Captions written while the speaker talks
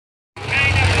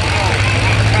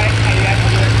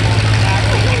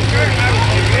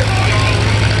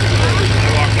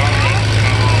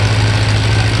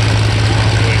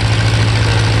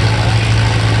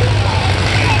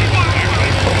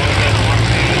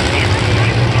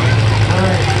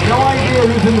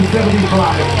1,075.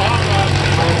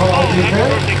 My apologies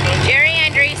there. Jerry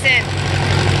Andreessen.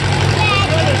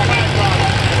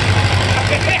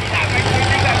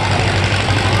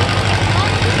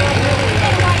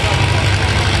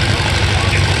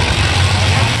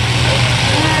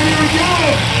 And here we go.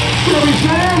 Billy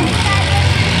Sam.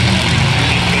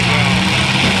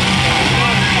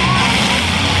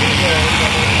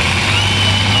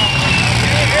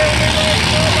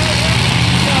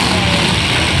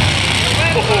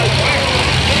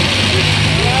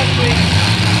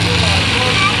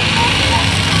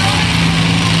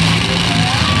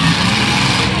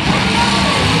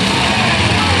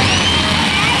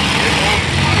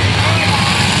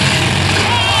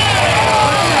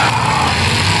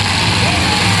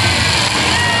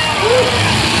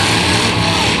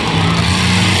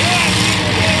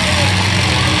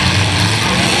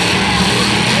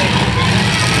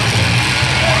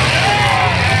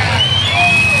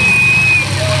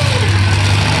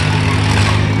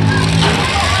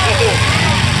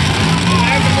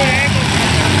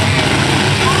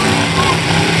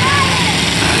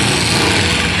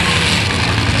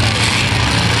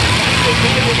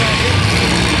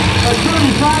 A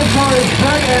 35 car is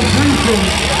Brett Andreessen.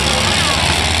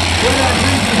 Brett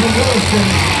Andreessen from Williston.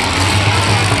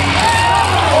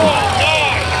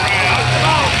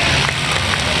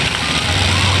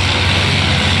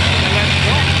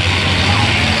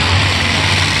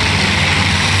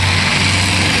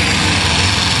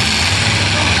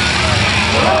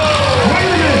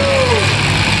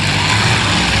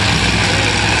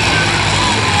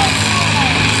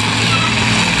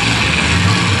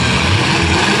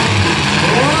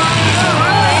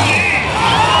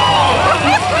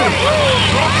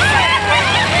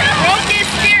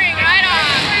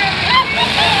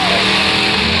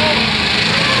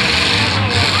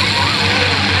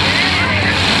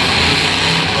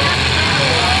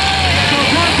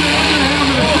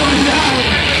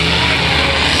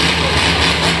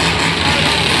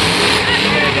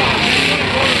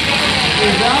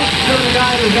 The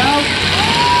guy is out.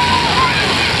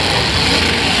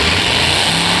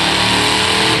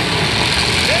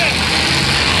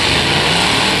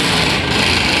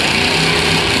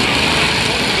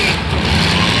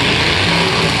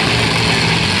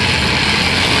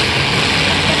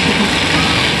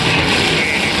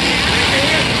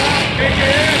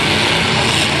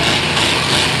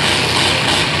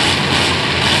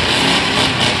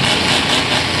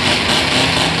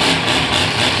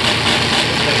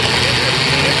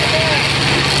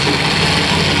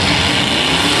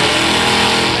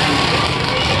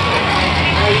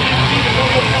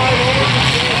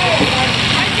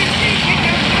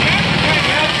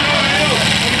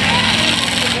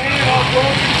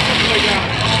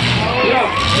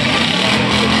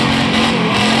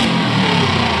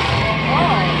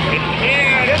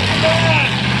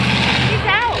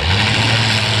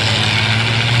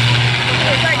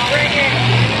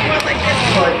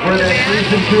 For that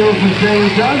recent field from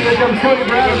Jamie Dunn, here comes Cody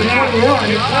Brown at the 21.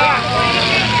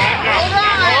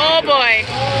 Oh boy.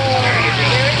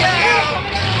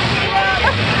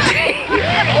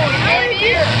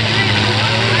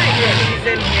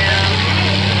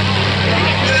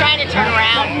 He's trying to turn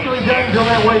around. Usually done until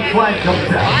that white flag comes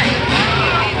out.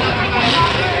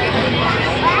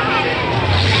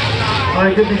 Or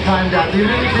it could be timed out. You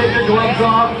need to take your gloves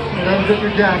off and unzip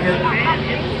your jacket.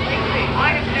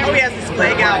 Oh, he has his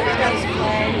flag out.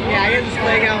 Yeah, he has his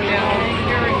flag out now.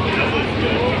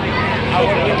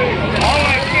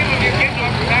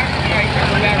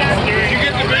 Did you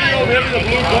get the video of him in the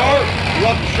blue car? You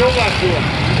have to show that to him.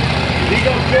 He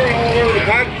goes going all over the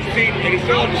passenger seat and he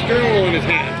still has the steering wheel in his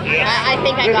hand. I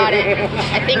think I got it.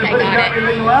 I think I got it.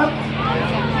 Anything left?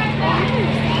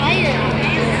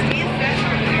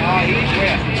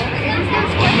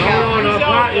 No,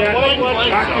 not yet.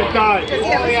 Back to side. Does he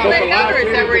have a split number?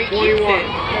 Is that where he keeps it?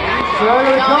 So No,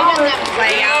 he doesn't have a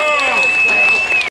flag out.